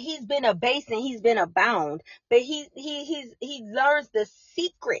that he's been abased and he's been abound, but he learns the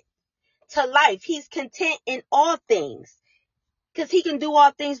secret to life. He's content in all things, because he can do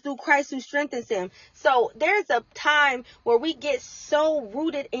all things through Christ who strengthens him. So there's a time where we get so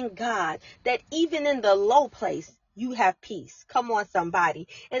rooted in God that even in the low place, you have peace. Come on, somebody.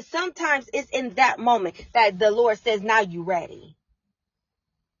 And sometimes it's in that moment that the Lord says, now you ready.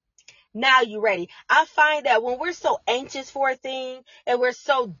 Now you're ready. I find that when we're so anxious for a thing, and we're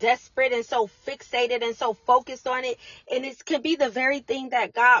so desperate and so fixated and so focused on it, and it could be the very thing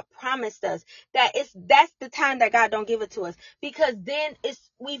that God promised us, that's the time that God don't give it to us, because then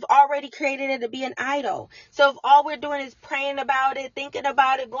we've already created it to be an idol. So if all we're doing is praying about it, thinking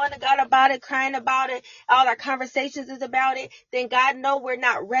about it, going to God about it, crying about it, all our conversations is about it, then God knows we're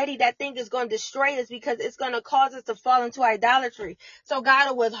not ready. That thing is going to destroy us, because it's going to cause us to fall into idolatry. So God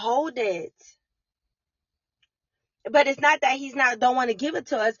will withhold it. But it's not that he's don't want to give it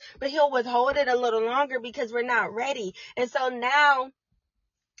to us, but he'll withhold it a little longer because we're not ready. And so now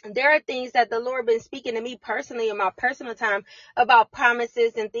there are things that the Lord been speaking to me personally in my personal time about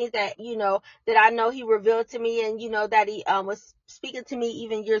promises and things that, that I know he revealed to me, and, that he was speaking to me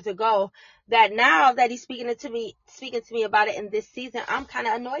even years ago, that now that he's speaking to me about it in this season, I'm kind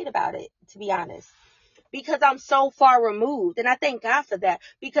of annoyed about it, to be honest. Because I'm so far removed. And I thank God for that,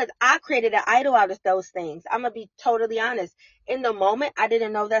 because I created an idol out of those things. I'm going to be totally honest. In the moment, I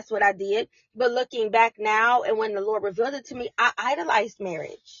didn't know that's what I did. But looking back now, and when the Lord revealed it to me, I idolized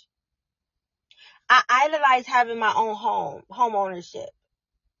marriage. I idolized having my own home ownership.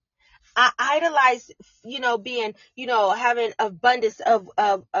 I idolize, being, having abundance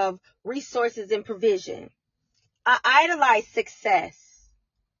of resources and provision. I idolize success,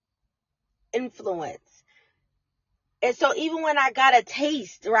 influence. And so even when I got a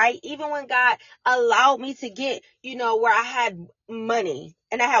taste, right? Even when God allowed me to get, where I had money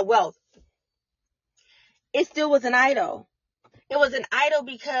and I had wealth, it still was an idol. It was an idol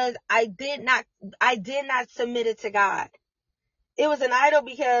because I did not submit it to God. It was an idol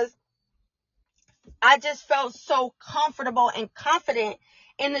because I just felt so comfortable and confident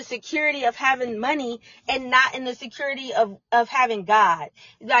in the security of having money, and not in the security of having God.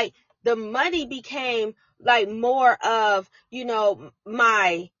 Like, the money became like more of,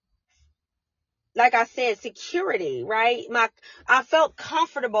 my, like I said, security, right? I felt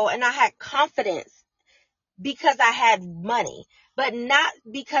comfortable and I had confidence because I had money, but not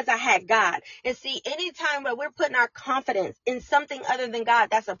because I had God. And see, anytime that we're putting our confidence in something other than God,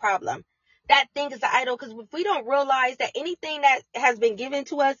 that's a problem. that thing is an idol. Because if we don't realize that anything that has been given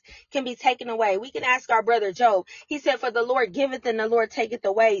to us can be taken away, we can ask our brother Job. He said, for the Lord giveth and the Lord taketh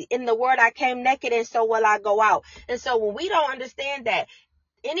away. In the word I came naked, and so will I go out. And so when we don't understand that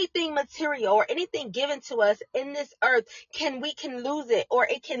anything material or anything given to us in this earth, we can lose it, or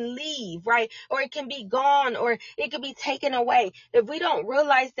it can leave, right? Or it can be gone, or it can be taken away. If we don't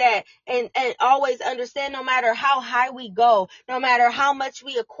realize that and always understand, no matter how high we go, no matter how much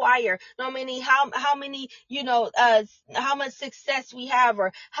we acquire, how many how much success we have,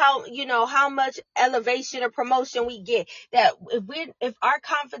 or how much elevation or promotion we get, that if our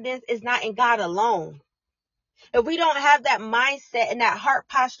confidence is not in God alone, if we don't have that mindset and that heart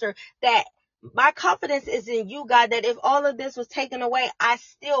posture that my confidence is in you, God, that if all of this was taken away, I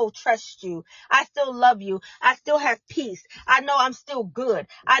still trust you. I still love you. I still have peace. I know I'm still good.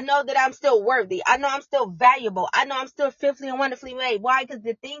 I know that I'm still worthy. I know I'm still valuable. I know I'm still fearfully and wonderfully made. Why? Because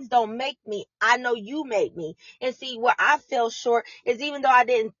the things don't make me. I know you made me. And see, where I fell short is, even though I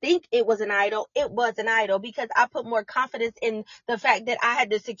didn't think it was an idol, it was an idol, because I put more confidence in the fact that I had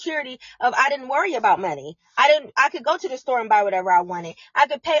the security of, I didn't worry about money. I could go to the store and buy whatever I wanted. I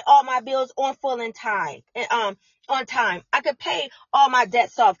could pay all my bills on full in time. On time. I could pay all my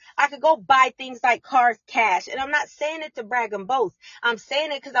debts off. I could go buy things like cars cash. And I'm not saying it to brag and boast. I'm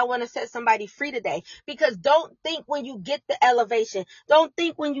saying it because I want to set somebody free today. Because don't think when you get the elevation. Don't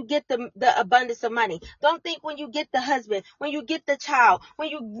think when you get the abundance of money. Don't think when you get the husband, when you get the child,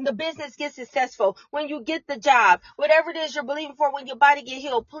 when the business gets successful, when you get the job, whatever it is you're believing for, when your body get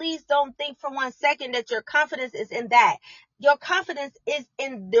healed. Please don't think for 1 second that your confidence is in that. Your confidence is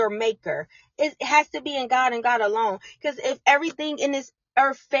in their maker. It has to be in God and God alone. Because if everything in this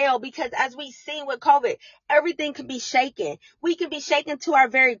earth fail, because as we seen with COVID, everything can be shaken. We can be shaken to our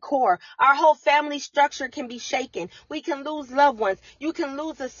very core. Our whole family structure can be shaken. We can lose loved ones. You can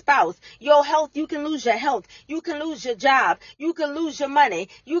lose a spouse. Your health, you can lose your health. You can lose your job. You can lose your money.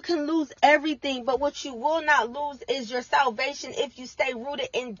 You can lose everything. But what you will not lose is your salvation if you stay rooted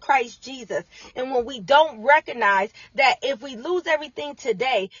in Christ Jesus. And when we don't recognize that if we lose everything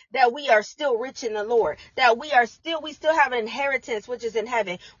today, that we are still rich in the Lord, that we still have an inheritance which is in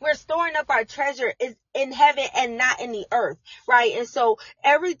heaven. We're storing up our treasure is in heaven and not in the earth, right? And so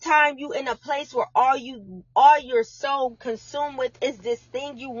every time you in a place where all you're so consumed with is this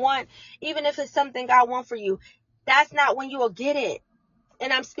thing you want, even if it's something God wants for you, that's not when you will get it.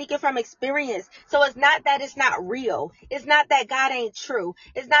 And I'm speaking from experience. So it's not that it's not real. It's not that God ain't true.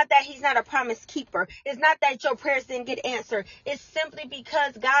 It's not that he's not a promise keeper. It's not that your prayers didn't get answered. It's simply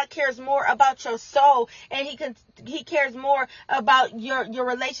because God cares more about your soul, and he cares more about your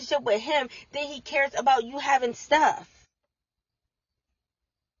relationship with him than he cares about you having stuff.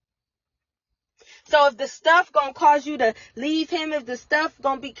 So if the stuff gonna cause you to leave him, if the stuff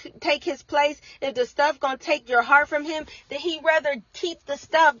gonna take his place, if the stuff gonna take your heart from him, then he'd rather keep the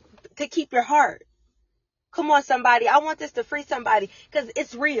stuff to keep your heart. Come on, somebody. I want this to free somebody, because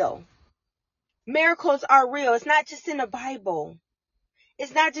it's real. Miracles are real. It's not just in the Bible.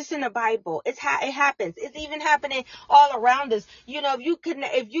 It's not just in the Bible. It happens. It's even happening all around us.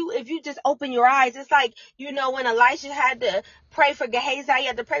 If you just open your eyes, it's like, when Elisha had to pray for Gehazi, he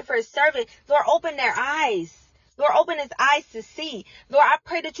had to pray for his servant. Lord, open their eyes. Lord, open his eyes to see. Lord, I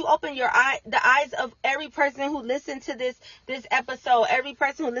pray that you open the eyes of every person who listened to this episode, every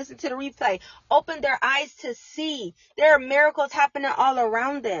person who listened to the replay. Open their eyes to see. There are miracles happening all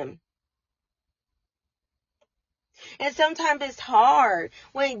around them. And sometimes it's hard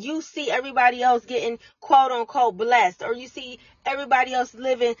when you see everybody else getting quote unquote blessed, or you see everybody else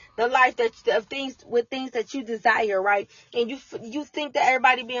living the life of things that you desire, right? And you think that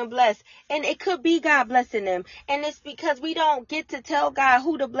everybody being blessed, and it could be God blessing them. And it's because we don't get to tell God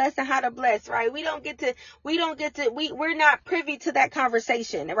who to bless and how to bless, right? We're not privy to that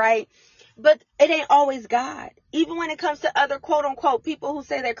conversation, right? But it ain't always God. Even when it comes to other quote unquote people who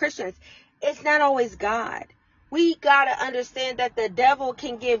say they're Christians, it's not always God. We got to understand that the devil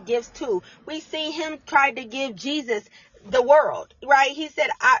can give gifts too. We see him try to give Jesus the world, right? He said,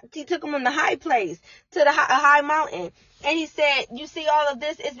 he took him on the high place, to the high mountain. And he said, you see all of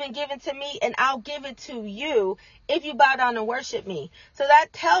this, it's been given to me, and I'll give it to you if you bow down and worship me. So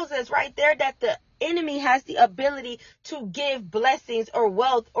that tells us right there that the enemy has the ability to give blessings or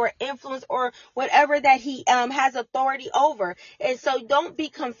wealth or influence or whatever that he has authority over. And so don't be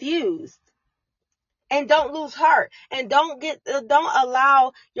confused. And don't lose heart, and don't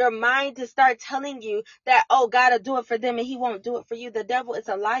allow your mind to start telling you that, oh, God will do it for them and he won't do it for you. The devil is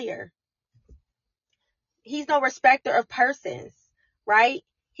a liar. He's no respecter of persons, right?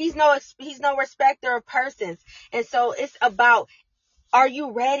 He's no respecter of persons. And so it's about, are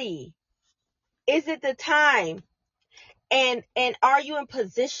you ready? Is it the time? And are you in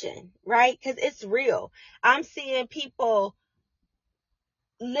position, right? Because it's real. I'm seeing people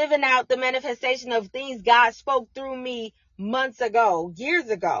living out the manifestation of things God spoke through me months ago, years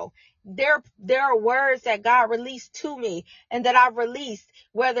ago. There are words that God released to me and that I've released,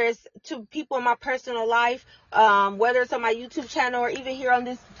 whether it's to people in my personal life, whether it's on my YouTube channel or even here on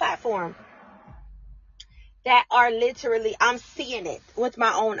this platform, that are literally, I'm seeing it with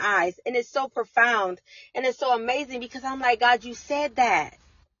my own eyes. And it's so profound and it's so amazing because I'm like, God, you said that.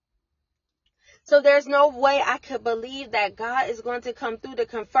 So there's no way I could believe that God is going to come through to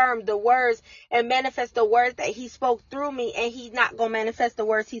confirm the words and manifest the words that he spoke through me, and he's not going to manifest the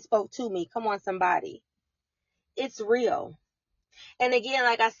words he spoke to me. Come on, somebody. It's real. And again,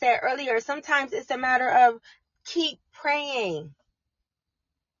 like I said earlier, sometimes it's a matter of keep praying.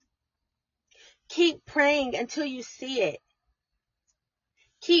 Keep praying until you see it.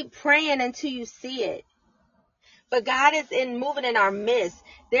 Keep praying until you see it. But God is moving in our midst.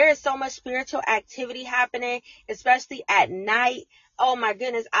 There is so much spiritual activity happening, especially at night. Oh my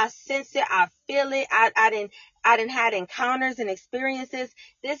goodness, I sense it, I feel it. I didn't had encounters and experiences.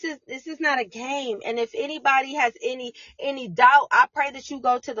 This is not a game. And if anybody has any doubt, I pray that you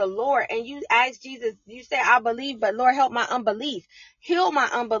go to the Lord and you ask Jesus. You say, I believe, but Lord, help my unbelief. Heal my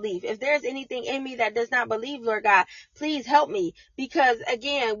unbelief. If there's anything in me that does not believe, Lord God, please help me. Because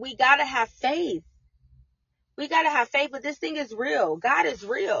again, we gotta have faith. We got to have faith, but this thing is real. God is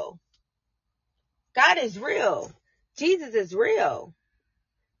real. God is real. Jesus is real.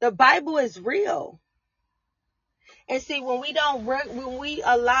 The Bible is real. And see, when we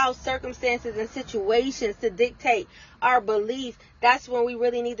allow circumstances and situations to dictate our belief, that's when we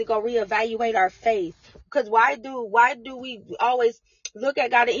really need to go reevaluate our faith. Because why do we always look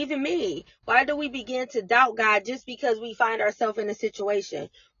at God, and even me, why do we begin to doubt God just because we find ourselves in a situation?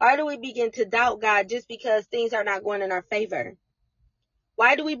 Why do we begin to doubt God just because things are not going in our favor?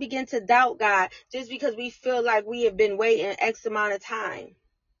 Why do we begin to doubt God just because we feel like we have been waiting X amount of time?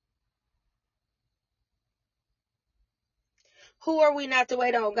 Who are we not to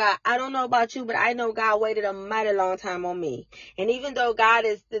wait on God? I don't know about you, but I know God waited a mighty long time on me. And even though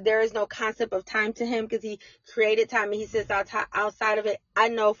there is no concept of time to him because he created time and he sits outside of it, I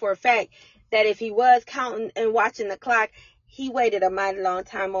know for a fact that if he was counting and watching the clock, he waited a mighty long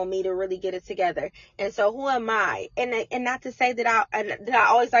time on me to really get it together. And so who am I? And not to say that I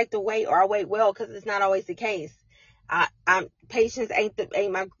always like to wait or I wait well, because it's not always the case. Patience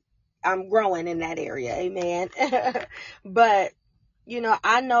I'm growing in that area. Amen. But,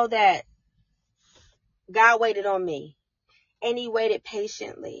 I know that God waited on me and he waited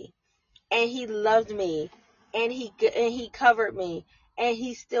patiently and he loved me and he covered me and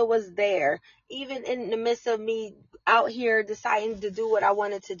he still was there, even in the midst of me out here deciding to do what I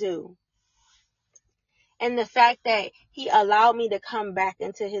wanted to do. And the fact that he allowed me to come back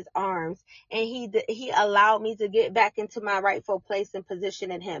into his arms, and he allowed me to get back into my rightful place and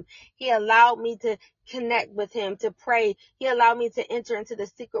position in him. He allowed me to connect with him, to pray. He allowed me to enter into the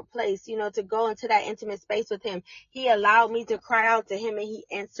secret place, to go into that intimate space with him. He allowed me to cry out to him and he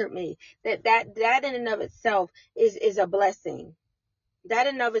answered me. That in and of itself is a blessing. That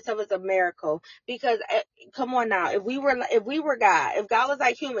in and of itself is a miracle. Because come on now, if we were God, if God was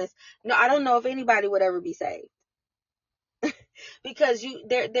like humans, no, I don't know if anybody would ever be saved. Because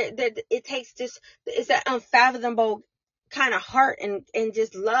it takes it's an unfathomable kind of heart and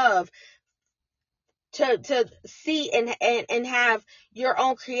just love to see and have your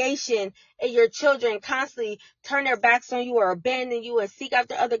own creation and your children constantly turn their backs on you or abandon you and seek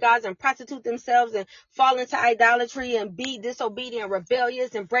after other gods and prostitute themselves and fall into idolatry and be disobedient,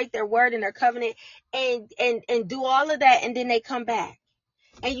 rebellious, and break their word and their covenant and do all of that, and then they come back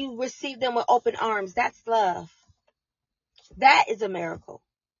and you receive them with open arms. That's love. That is a miracle.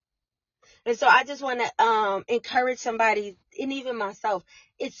 And so I just want to encourage somebody, and even myself,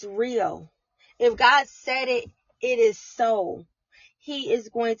 it's real. If God said it, it is so. He is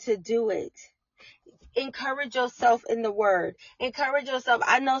going to do it. Encourage yourself in the word. Encourage yourself.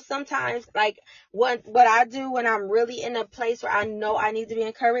 I know sometimes, like what I do when I'm really in a place where I know I need to be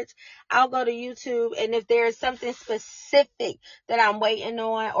encouraged, I'll go to YouTube, and if there's something specific that I'm waiting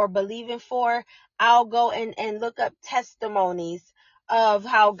on or believing for, I'll go and look up testimonies of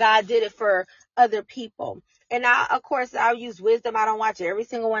how God did it for other people. And of course, I'll use wisdom. I don't watch every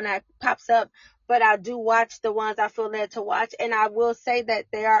single one that pops up, but I do watch the ones I feel led to watch. And I will say that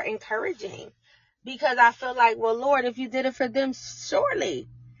they are encouraging, because I feel like, well, Lord, if you did it for them, surely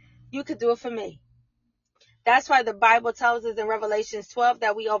you could do it for me. That's why the Bible tells us in Revelation 12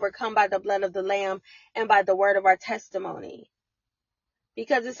 that we overcome by the blood of the Lamb and by the word of our testimony.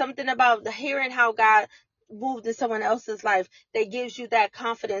 because it's something about hearing how God moved in someone else's life that gives you that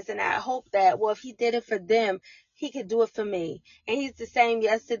confidence and that hope that, well, if he did it for them, he could do it for me. And he's the same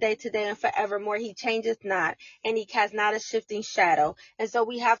yesterday, today, and forevermore. He changeth not, and he casts not a shifting shadow. And so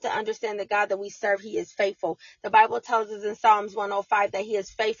we have to understand the God that we serve, he is faithful. The Bible tells us in Psalms 105 that he is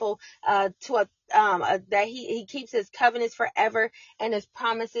faithful that he keeps his covenants forever and his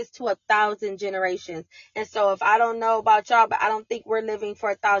promises to 1,000 generations. And so if I don't know about y'all, but I don't think we're living for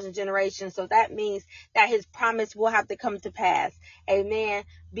 1,000 generations. So that means that his promise will have to come to pass. Amen.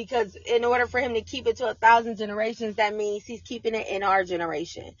 Because in order for him to keep it to 1,000 generations, that means he's keeping it in our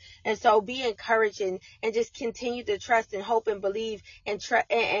generation. And so be encouraged and just continue to trust and hope and believe and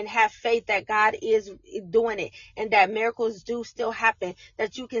have faith that God is doing it and that miracles do still happen,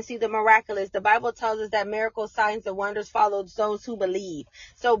 that you can see the miraculous. The Bible tells us that miracles, signs, and wonders follow those who believe.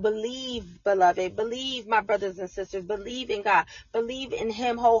 So believe, beloved. Believe, my brothers and sisters. Believe in God. Believe in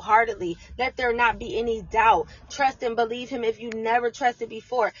him wholeheartedly. Let there not be any doubt. Trust and believe him if you never trusted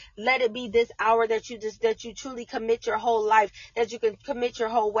before. Let it be this hour that you truly commit your whole life, that you can commit your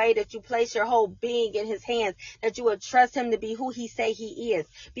whole way, that you place your whole being in his hands, that you will trust him to be who he say he is,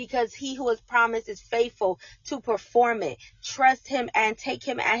 because he who has promised is faithful to perform it. Trust him and take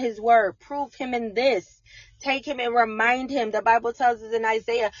him at his word. Prove him in this. Take him and remind him. The Bible tells us in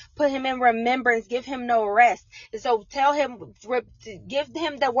Isaiah, put him in remembrance, give him no rest. And so tell him, give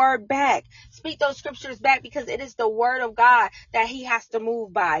him the word back. Speak those scriptures back, because it is the word of God that he has to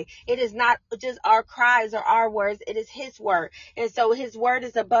move by. It is not just our cries or our words. It is his word. And so his word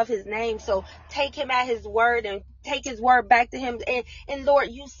is above his name. So take him at his word and take his word back to him. And Lord,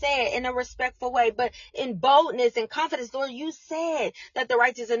 you said in a respectful way, but in boldness and confidence, Lord, you said that the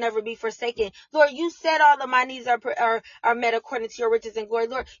righteous will never be forsaken. Lord, you said all of my needs are met according to your riches and glory.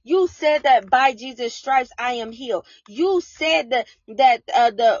 Lord, you said that by Jesus' stripes I am healed. You said that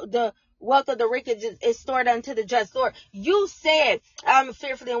the wealth of the wicked is stored unto the just. Lord, you said I'm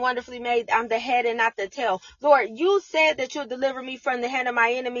fearfully and wonderfully made. I'm the head and not the tail. Lord, you said that you'll deliver me from the hand of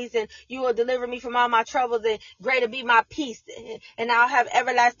my enemies, and you will deliver me from all my troubles, and greater be my peace, and I'll have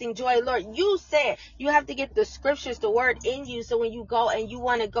everlasting joy. Lord, you said you have to get the scriptures, the word in you, so when you go and you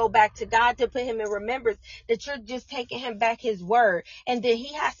want to go back to God to put him in remembrance, that you're just taking him back his word. And then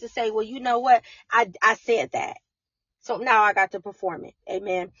he has to say, well, you know what? I said that. So now I got to perform it.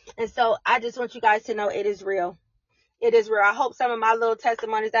 Amen. And so I just want you guys to know it is real. It is real. I hope some of my little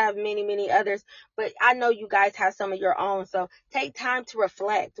testimonies, I have many, many others, but I know you guys have some of your own. So take time to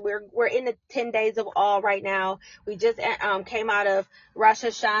reflect. We're in the 10 days of awe right now. We just came out of Rosh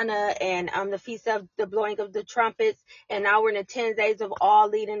Hashanah and the feast of the blowing of the trumpets, and now we're in the 10 days of awe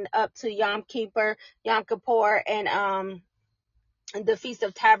leading up to Yom Kippur, and the Feast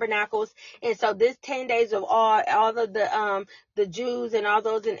of Tabernacles. And so this 10 days of all of the Jews and all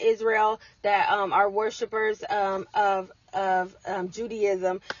those in Israel that are worshipers of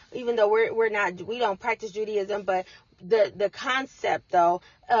Judaism, even though we don't practice Judaism, but the concept though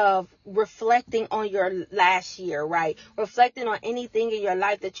of reflecting on your last year, right? Reflecting on anything in your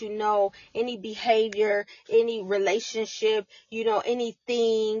life that you know, any behavior, any relationship,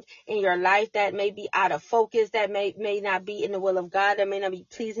 anything in your life that may be out of focus, that may not be in the will of God, that may not be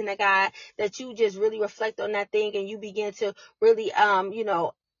pleasing to God, that you just really reflect on that thing and you begin to really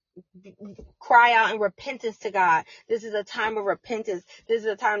cry out in repentance to God. This is a time of repentance. This is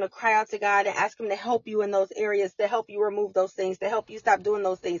a time to cry out to God and ask him to help you in those areas, to help you remove those things, to help you stop doing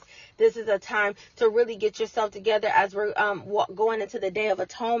those things. This is a time to really get yourself together as we're going into the Day of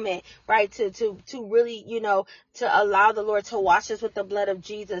Atonement, right? To really, to allow the Lord to wash us with the blood of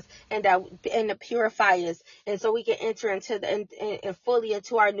Jesus and to purify us, and so we can enter into and fully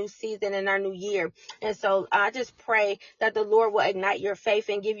into our new season and our new year. And so I just pray that the Lord will ignite your faith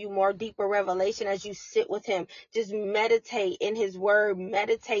and give you more deeper revelation as you sit with him. Just meditate in his word,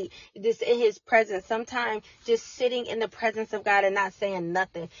 meditate just in his presence. Sometimes just sitting in the presence of God and not saying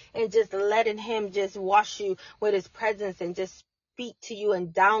nothing and just letting him just wash you with his presence and just speak to you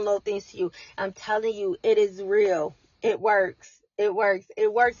and download things to you. I'm telling you, it is real. It works. It works.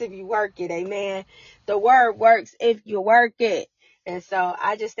 It works if you work it. Amen. The word works if you work it. And so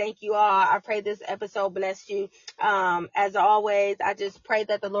I just thank you all. I pray this episode bless you. As always, I just pray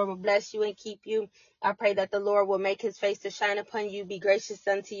that the Lord will bless you and keep you. I pray that the Lord will make his face to shine upon you, be gracious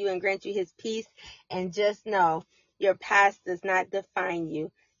unto you, and grant you his peace. And just know your past does not define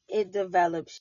you. It develops